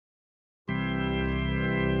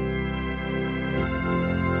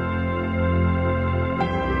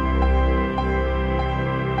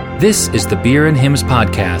This is the Beer and Hymns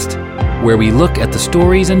podcast, where we look at the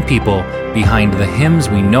stories and people behind the hymns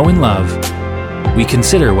we know and love. We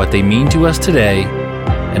consider what they mean to us today,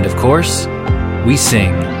 and of course, we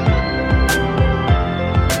sing.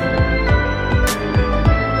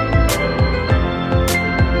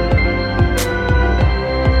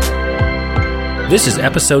 This is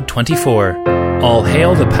episode 24, All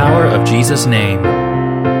Hail the Power of Jesus' Name.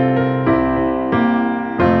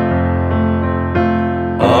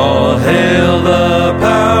 All hail the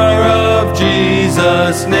power of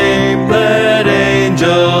Jesus' name, let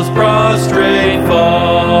angels prostrate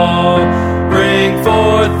fall. Bring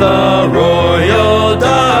forth the royal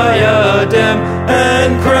diadem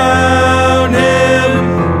and crown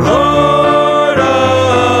him Lord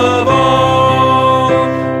of all.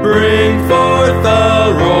 Bring forth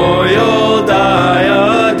the royal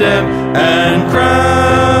diadem and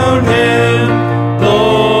crown him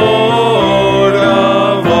Lord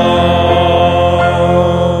of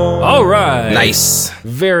all. All right. Nice.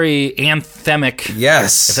 Very anthemic.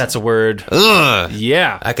 Yes. If that's a word. Ugh.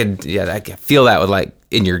 Yeah. I could feel that with like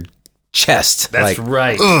in your chest. That's like,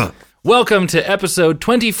 right. Ugh. Welcome to episode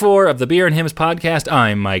 24 of the Beer and Hymns podcast.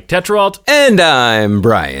 I'm Mike Tetrault. And I'm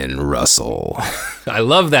Brian Russell. I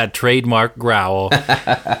love that trademark growl.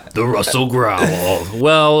 The Russell growl.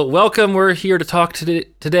 Well, welcome. We're here to talk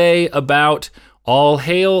today about All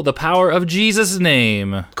Hail the Power of Jesus'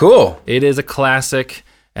 Name. Cool. It is a classic,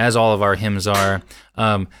 as all of our hymns are.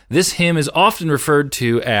 This hymn is often referred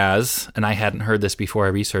to as, and I hadn't heard this before I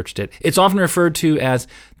researched it, it's often referred to as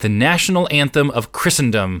the national anthem of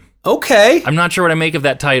Christendom. Okay. I'm not sure what I make of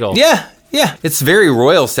that title. Yeah. It's very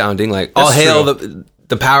royal sounding. Like all hail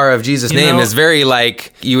the power of Jesus' name is very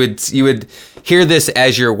like you would hear this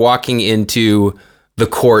as you're walking into the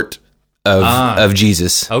court of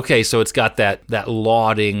Jesus. Okay, so it's got that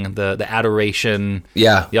lauding, the adoration.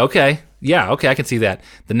 Yeah. Okay, I can see that.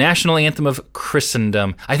 The national anthem of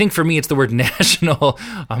Christendom. I think for me it's the word national.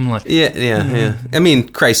 I'm like... Yeah. I mean,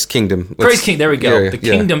 Christ's kingdom. Christ's King, there we go. Yeah, the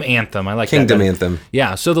kingdom anthem. I like kingdom that. anthem.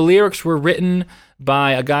 Yeah, so the lyrics were written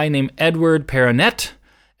by a guy named Edward Perronet,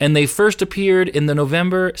 and they first appeared in the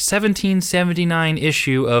November 1779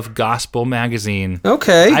 issue of Gospel magazine.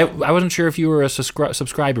 Okay. I wasn't sure if you were a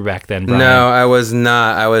subscriber back then, Brian. No, I was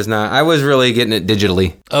not. I was really getting it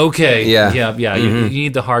digitally. Okay. Yeah. Mm-hmm. You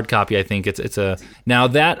need the hard copy, I think. Now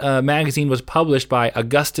that magazine was published by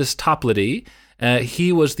Augustus Toplady.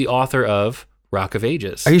 He was the author of Rock of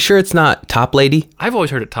Ages. Are you sure it's not Top Lady? I've always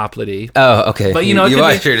heard it Toplady. Oh, okay. But, you've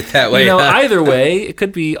always heard it that way. Either way, it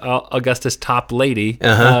could be Augustus Toplady.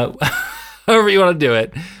 However you want to do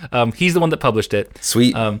it. He's the one that published it.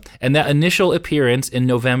 Sweet. And that initial appearance in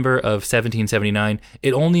November of 1779,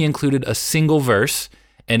 it only included a single verse,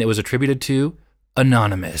 and it was attributed to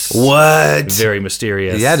Anonymous. What? Very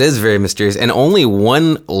mysterious. That is very mysterious. And only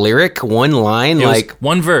one lyric, one line, It like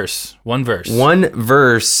was one verse. One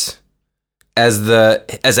verse as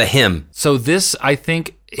a hymn. So this, I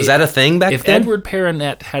think... Was that a thing back if then? Edward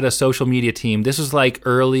Perronet had a social media team, this was like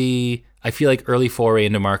early foray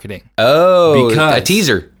into marketing. Oh, Because a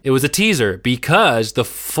teaser. It was a teaser because the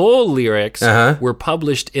full lyrics Uh-huh. were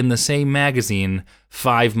published in the same magazine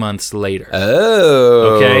 5 months later.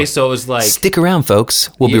 Oh. Okay, so it was like... Stick around, folks.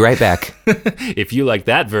 We'll be right back. If you like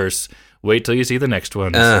that verse, wait till you see the next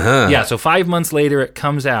one. Uh-huh. Yeah, so 5 months later it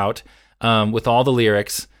comes out with all the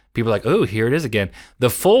lyrics. People are like, oh, here it is again. The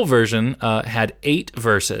full version had 8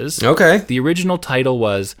 verses. Okay. The original title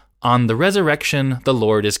was On the Resurrection, the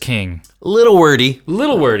Lord is King. Little wordy.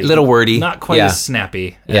 Little wordy. Not quite as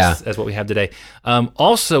snappy as what we have today.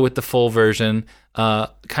 Also with the full version,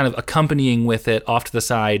 kind of accompanying with it off to the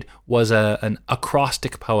side was an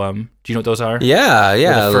acrostic poem. Do you know what those are? Yeah.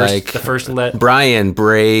 The first Brian,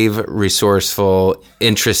 brave, resourceful,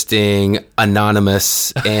 interesting,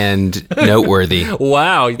 anonymous, and noteworthy.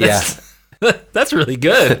 Wow. That's really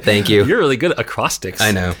good. Thank you. You're really good at acrostics.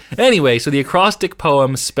 I know. Anyway, so the acrostic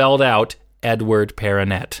poem spelled out Edward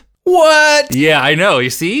Perronet. What? Yeah, I know. You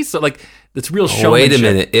see? So, like, it's real showmanship. Wait a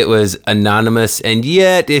minute. It was anonymous, and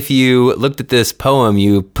yet if you looked at this poem,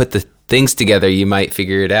 you put the things together, you might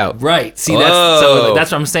figure it out. Right. See,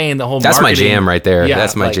 that's what I'm saying. The whole That's marketing, my jam right there. Yeah,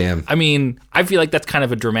 that's my jam. I mean, I feel like that's kind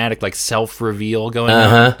of a dramatic, like, self-reveal going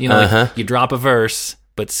on. You know, like, you drop a verse,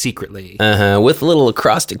 but secretly. With a little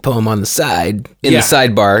acrostic poem on the side, in the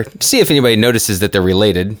sidebar. See if anybody notices that they're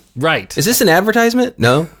related. Right. Is this an advertisement?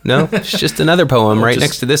 No. It's just another poem right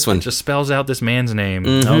next to this one. Just spells out this man's name.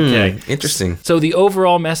 Okay. Interesting. So the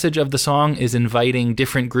overall message of the song is inviting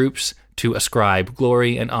different groups to ascribe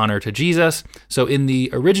glory and honor to Jesus. So in the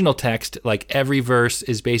original text, like every verse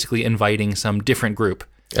is basically inviting some different group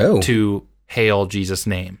to hail Jesus'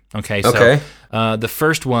 name. Okay. Okay. So the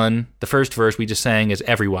first verse we just sang is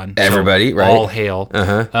everyone. Everybody, so right. All hail.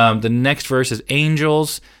 Uh-huh. The next verse is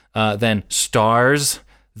angels, then stars,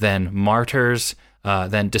 then martyrs,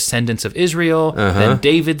 then descendants of Israel, then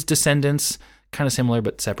David's descendants, kind of similar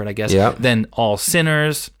but separate, I guess. Yep. Then all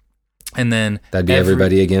sinners, and then That'd be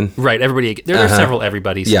everybody again. Right, everybody. There are several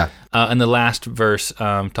everybody's. Yeah. And the last verse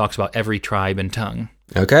talks about every tribe and tongue.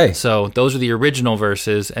 Okay. So those are the original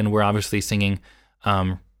verses, and we're obviously singing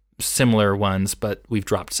similar ones, but we've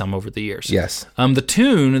dropped some over the years. Yes. The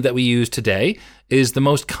tune that we use today is the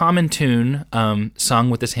most common tune sung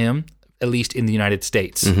with this hymn, at least in the United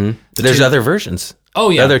States. Mm-hmm. There's other versions. Oh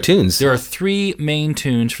yeah, other tunes. There are 3 main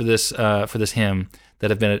tunes for this hymn that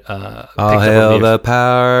have been picked All up hail over the the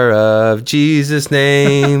power of Jesus'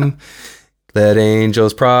 name. Let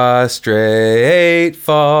angels prostrate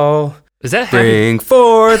fall. Is that happy? Bring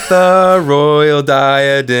forth the royal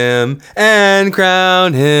diadem and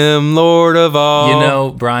crown him Lord of all. You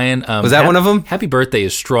know, Brian, was that one of them? Happy Birthday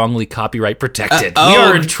is strongly copyright protected. We oh,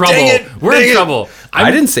 are in trouble. dang it, We're dang in it. trouble.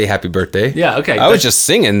 I didn't say happy birthday. Yeah, okay. I was just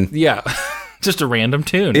singing. Yeah, just a random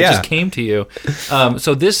tune. Yeah. It just came to you.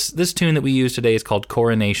 So this tune that we use today is called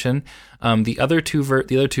Coronation. The other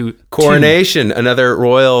two Coronation, another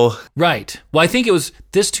royal. Right. Well, I think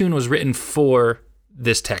this tune was written for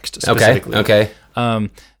this text specifically. Okay.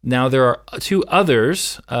 Now there are 2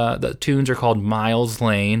 others. The tunes are called Miles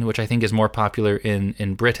Lane, which I think is more popular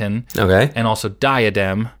in Britain. Okay. And also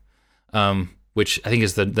Diadem, which I think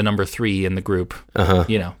is the number 3 in the group.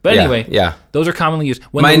 You know. But anyway, yeah. those are commonly used.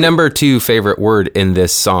 My number 2 favorite word in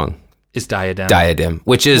this song is diadem. Diadem,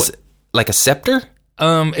 which is like a scepter.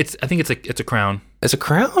 I think it's a crown. It's a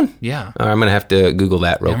crown. Yeah. I'm gonna have to Google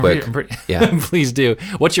that real quick. Yeah. Please do.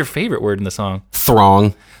 What's your favorite word in the song?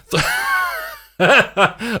 Throng.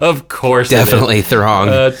 Of course, Definitely throng.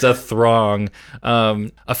 It's a throng.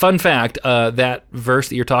 A fun fact: that verse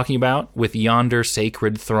that you're talking about with yonder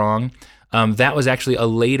sacred throng, that was actually a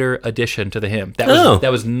later addition to the hymn.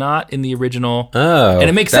 That was not in the original. Oh, and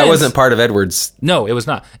it makes sense. That wasn't part of Edwards. No, it was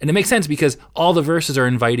not, and it makes sense because all the verses are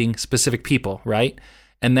inviting specific people, right?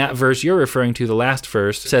 And that verse you're referring to, the last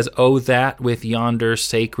verse, says, "Oh, that with yonder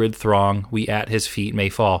sacred throng we at his feet may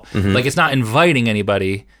fall." Mm-hmm. Like it's not inviting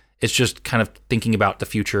anybody. It's just kind of thinking about the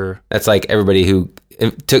future. That's like everybody who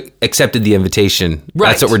accepted the invitation. Right.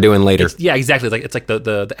 That's what we're doing later. Yeah, exactly. It's like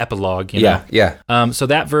the epilogue. You know? Yeah. So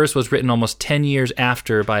that verse was written almost 10 years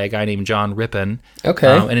after by a guy named John Rippon. Okay.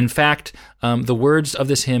 And in fact, the words of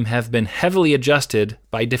this hymn have been heavily adjusted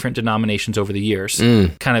by different denominations over the years.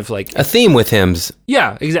 Kind of like a theme with hymns.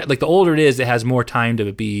 Yeah, exactly. Like the older it is, it has more time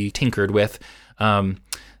to be tinkered with.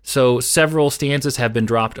 So several stanzas have been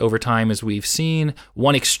dropped over time, as we've seen.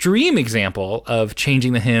 One extreme example of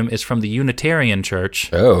changing the hymn is from the Unitarian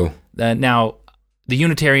Church. Oh. Now, the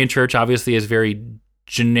Unitarian Church obviously is very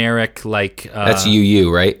generic, like... That's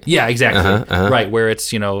UU, right? Yeah, exactly. Right, where it's,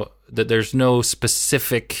 that there's no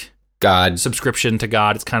specific... God. Subscription to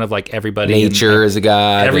God. It's kind of like everybody... Nature is a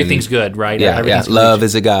God. Everything's good, right? Yeah, love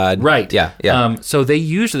is a God. Right. Yeah. So they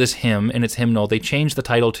used this hymn in its hymnal. They changed the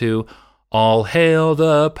title to... All hail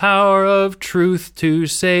the power of truth to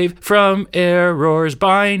save from error's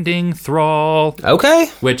binding thrall. Okay.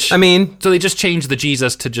 Which, I mean... So they just changed the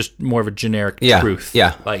Jesus to just more of a generic truth.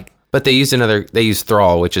 Yeah. But they used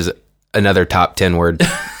thrall, which is another top 10 word.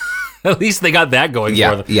 At least they got that going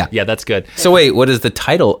for them. Yeah, that's good. So wait, what is the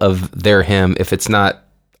title of their hymn if it's not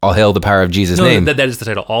All Hail the Power of Jesus' Name? That is the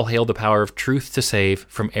title. All hail the power of truth to save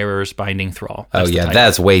from error's binding thrall.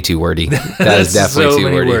 That's way too wordy. That is definitely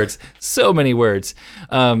too wordy. So many words.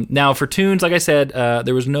 Now for tunes, like I said,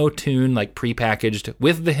 there was no tune like prepackaged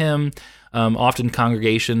with the hymn. Often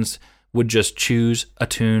congregations would just choose a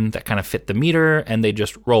tune that kind of fit the meter and they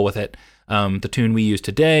just roll with it. The tune we use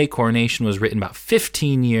today, Coronation, was written about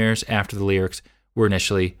 15 years after the lyrics were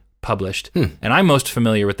initially published. And I'm most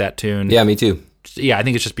familiar with that tune. Yeah, me too. Yeah, I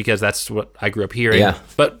think it's just because that's what I grew up hearing. Yeah.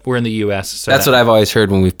 But we're in the U.S. So that's what I've always heard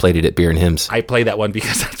when we've played it at Beer and Hymns. I play that one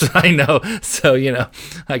because that's what I know. So,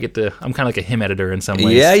 I'm kind of like a hymn editor in some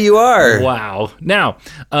ways. Yeah, you are. Wow. Now,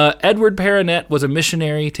 Edward Perronet was a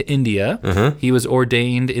missionary to India. Mm-hmm. He was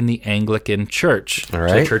ordained in the Anglican Church,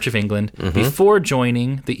 the Church of England, before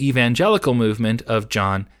joining the evangelical movement of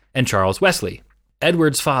John and Charles Wesley.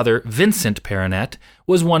 Edward's father, Vincent Perronet,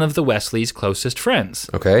 was one of the Wesleys' closest friends.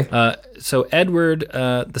 Okay. So Edward,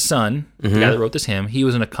 the son, the guy that wrote this hymn, he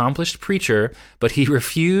was an accomplished preacher, but he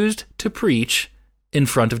refused to preach in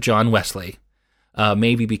front of John Wesley,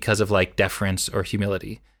 maybe because of like deference or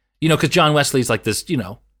humility. Because John Wesley's like this,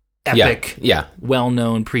 epic,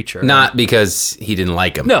 well-known preacher. Not because he didn't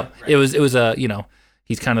like him. No, it was he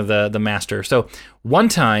He's kind of the master. So one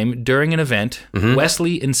time during an event,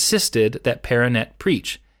 Wesley insisted that Paranet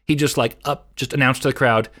preach. He just announced to the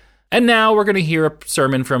crowd, and now we're going to hear a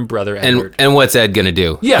sermon from Brother Edward. And what's Ed going to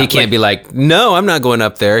do? Yeah, he can't be like, no, I'm not going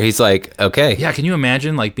up there. He's like, okay. Yeah, can you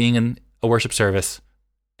imagine like being in a worship service,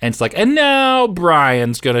 and it's like, and now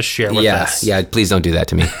Brian's going to share with us. Yeah, please don't do that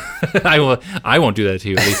to me. I won't do that to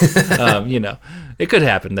you, at least. It could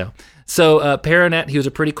happen, though. So Paranet, he was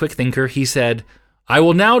a pretty quick thinker. He said, I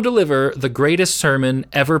will now deliver the greatest sermon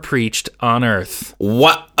ever preached on earth.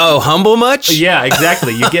 What? Oh, humble much? Yeah,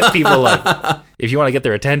 exactly. You get people like, if you want to get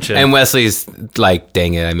their attention. And Wesley's like,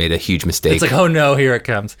 dang it, I made a huge mistake. It's like, oh no, here it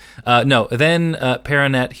comes. No, then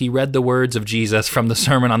Paranet, he read the words of Jesus from the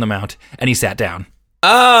Sermon on the Mount, and he sat down.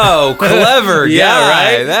 Oh, clever. Yeah,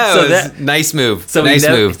 guy. right? That So was that- nice move. So nice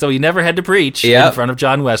move. So he never had to preach in front of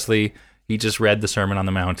John Wesley. He just read the Sermon on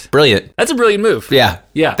the Mount. Brilliant. That's a brilliant move. Yeah.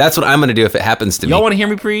 Yeah. That's what I'm going to do if it happens to me. Y'all want to hear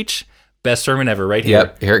me preach? Best sermon ever, right here.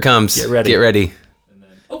 Yep, here it comes. Get ready. Get ready.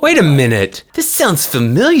 Wait a minute. This sounds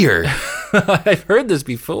familiar. I've heard this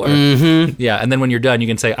before. Mm-hmm. Yeah, and then when you're done, you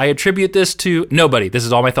can say, I attribute this to nobody. This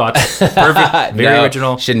is all my thoughts. Perfect. Very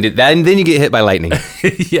original. Shouldn't do that. And then you get hit by lightning.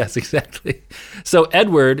 Yes, exactly. So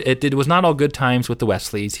Edward, it was not all good times with the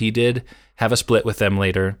Wesleys. He did have a split with them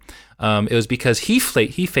later. It was because he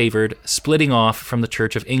favored splitting off from the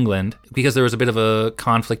Church of England because there was a bit of a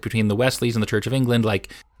conflict between the Wesleys and the Church of England. Like,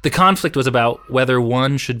 the conflict was about whether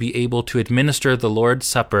one should be able to administer the Lord's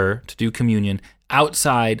Supper, to do communion,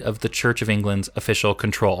 outside of the Church of England's official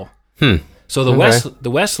control. So the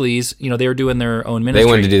Wesleys, they were doing their own ministry. They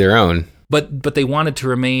wanted to do their own. But they wanted to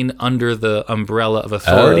remain under the umbrella of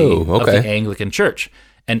authority of the Anglican Church.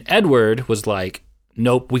 And Edward was like,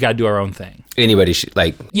 nope, we got to do our own thing. Anybody should,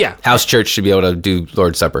 house church should be able to do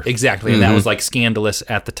Lord's Supper. Exactly, and that was scandalous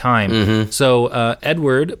at the time. So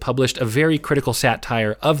Edward published a very critical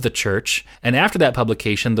satire of the church, and after that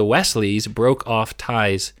publication, the Wesleys broke off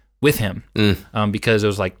ties with him because it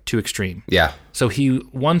was too extreme. Yeah. So he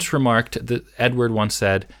once remarked that Edward once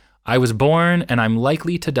said, I was born and I'm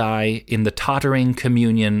likely to die in the tottering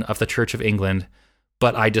communion of the Church of England,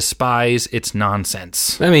 but I despise its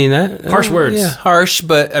nonsense. I mean, harsh words. Yeah, harsh,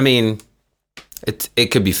 but I mean,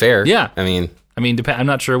 it could be fair. Yeah. I mean, I'm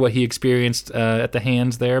not sure what he experienced at the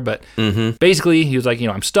hands there, but basically he was like,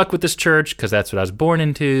 I'm stuck with this church because that's what I was born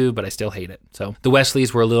into, but I still hate it. So the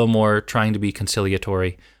Wesleys were a little more trying to be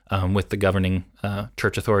conciliatory with the governing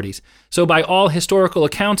church authorities. So by all historical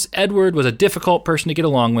accounts, Edward was a difficult person to get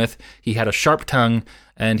along with. He had a sharp tongue,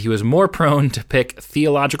 and he was more prone to pick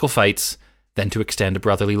theological fights than to extend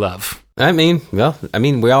brotherly love. I mean,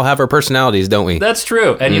 we all have our personalities, don't we? That's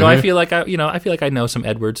true. And I feel like I know some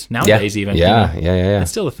Edwards nowadays even. Yeah.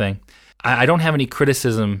 It's still a thing. I don't have any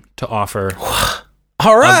criticism to offer.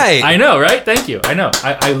 All right. I know, right? Thank you. I know.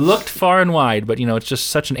 I looked far and wide, but it's just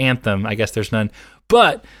such an anthem. I guess there's none.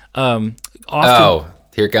 But often,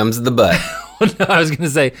 here comes the but. I was going to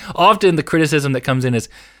say, often the criticism that comes in is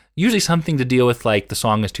usually something to deal with, like the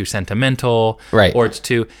song is too sentimental, right? Or it's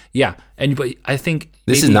too, but I think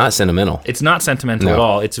this is not sentimental. It's not sentimental at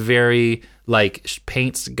all. It's very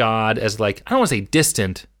paints God as I don't want to say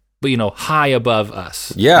distant, but high above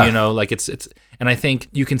us. Yeah, it's, and I think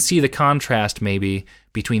you can see the contrast maybe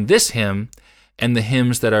between this hymn and the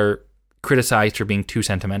hymns that are criticized for being too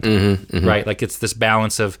sentimental, right? Like it's this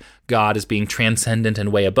balance of God as being transcendent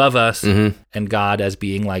and way above us, and God as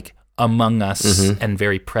being among us and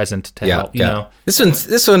very present to help. You know,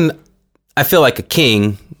 this one, I feel like a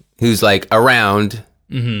king who's around.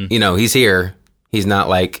 He's here. He's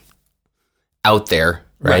not out there,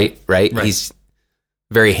 right? He's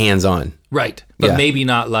very hands on, right? But maybe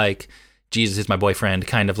not Jesus is my boyfriend,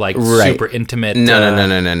 kind of super intimate. No.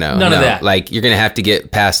 None of that. You're going to have to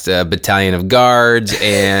get past a battalion of guards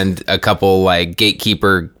and a couple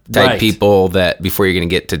gatekeeper type people that before you're going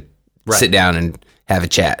to get to sit down and have a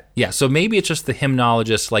chat. Yeah, so maybe it's just the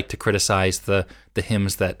hymnologists like to criticize the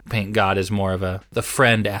hymns that paint God as more of the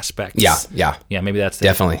friend aspect. Yeah, maybe that's it.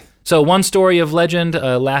 Definitely. So one story of legend,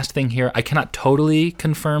 last thing here, I cannot totally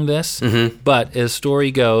confirm this, but as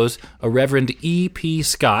story goes, a Reverend E.P.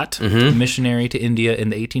 Scott, a missionary to India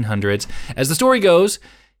in the 1800s, as the story goes,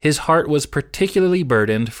 his heart was particularly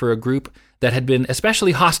burdened for a group that had been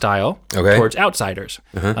especially hostile towards outsiders.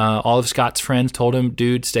 All of Scott's friends told him,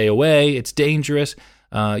 dude, stay away, it's dangerous,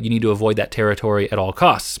 you need to avoid that territory at all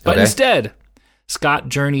costs. But instead, Scott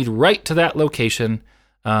journeyed right to that location.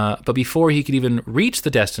 But before he could even reach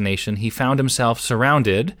the destination, he found himself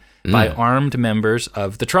surrounded by armed members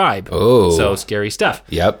of the tribe. Oh. So scary stuff.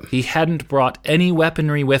 Yep. He hadn't brought any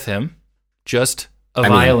weaponry with him, just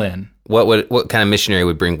violin. What kind of missionary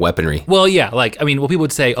would bring weaponry? Well, yeah, people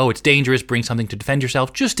would say, "Oh, it's dangerous. Bring something to defend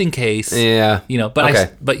yourself, just in case." Yeah,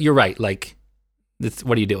 but you're right.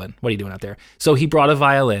 What are you doing? What are you doing out there? So he brought a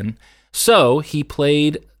violin. So he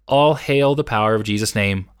played "All Hail the Power of Jesus'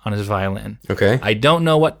 Name" on his violin. Okay. I don't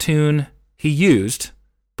know what tune he used,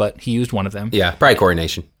 but he used one of them. Yeah, probably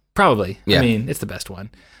Coronation. Probably. Yeah. It's the best one.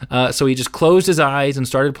 So he just closed his eyes and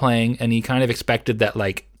started playing, and he kind of expected that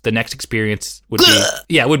the next experience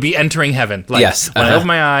would be entering heaven. Yes. When I open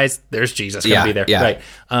my eyes, there's Jesus going to be there. Yeah.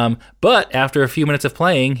 Right. But after a few minutes of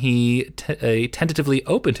playing, he tentatively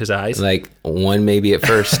opened his eyes. One maybe at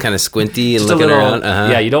first, kind of squinty and Just looking a little, around.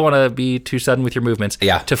 Uh-huh. Yeah, you don't want to be too sudden with your movements.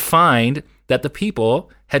 Yeah. To find that the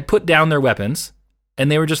people had put down their weapons,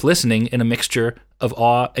 and they were just listening in a mixture of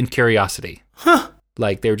awe and curiosity. Huh.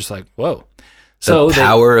 They were just like, whoa. The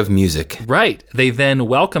power of music. Right. They then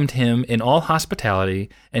welcomed him in all hospitality,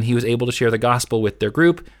 and he was able to share the gospel with their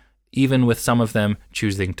group, even with some of them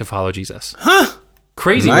choosing to follow Jesus. Huh.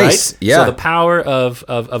 Crazy, nice. Right? Yeah. So the power of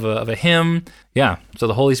a hymn. Yeah. So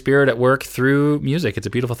the Holy Spirit at work through music. It's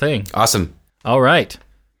a beautiful thing. Awesome. All right.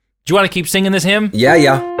 Do you want to keep singing this hymn?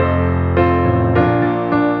 Yeah.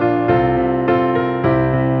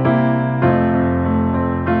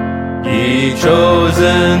 Ye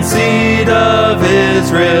chosen seed of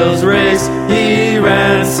Israel's race, ye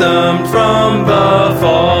ransomed from the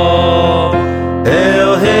fall.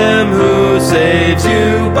 Hail him who saves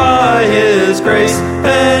you by his grace,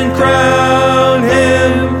 and crown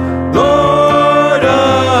him Lord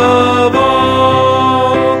of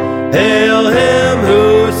all. Hail him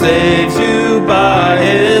who saves you by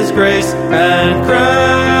his grace, and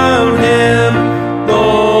crown him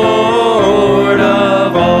Lord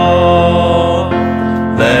of all.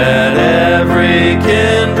 Let every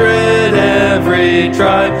kindred, every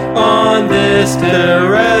tribe on this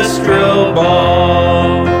terrestrial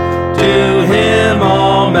ball to him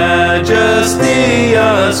all majesty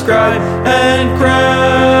ascribe, and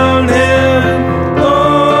crown him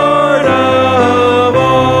Lord of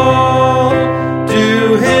all.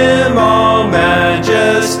 To him all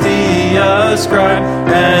majesty ascribe,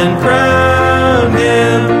 and crown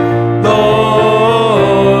him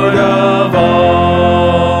Lord of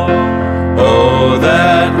all. Oh,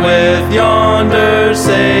 that with yonder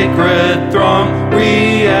sacred throng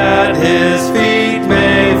we at his feet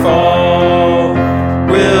may fall.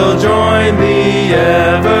 We'll join the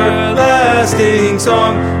everlasting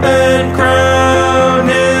song, and crown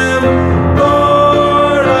him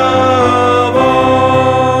Lord of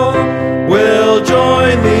all. We'll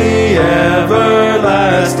join the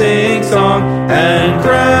everlasting song, and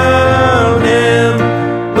crown him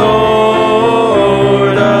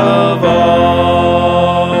Lord of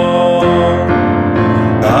all.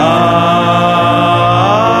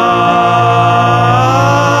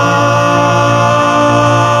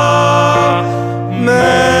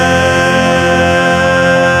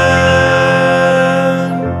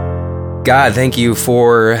 Amen. God, thank you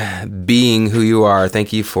for being who you are.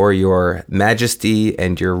 Thank you for your majesty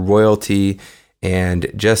and your royalty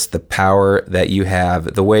and just the power that you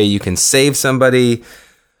have, the way you can save somebody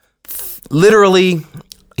literally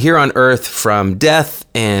here on earth from death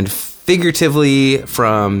and figuratively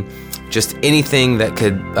from just anything that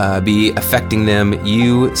could be affecting them.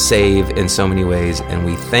 You save in so many ways, and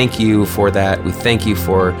we thank you for that. We thank you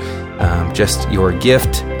for just your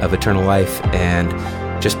gift of eternal life, and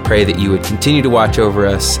just pray that you would continue to watch over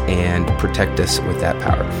us and protect us with that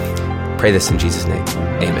power. Pray this in Jesus' name.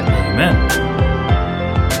 Amen. Amen.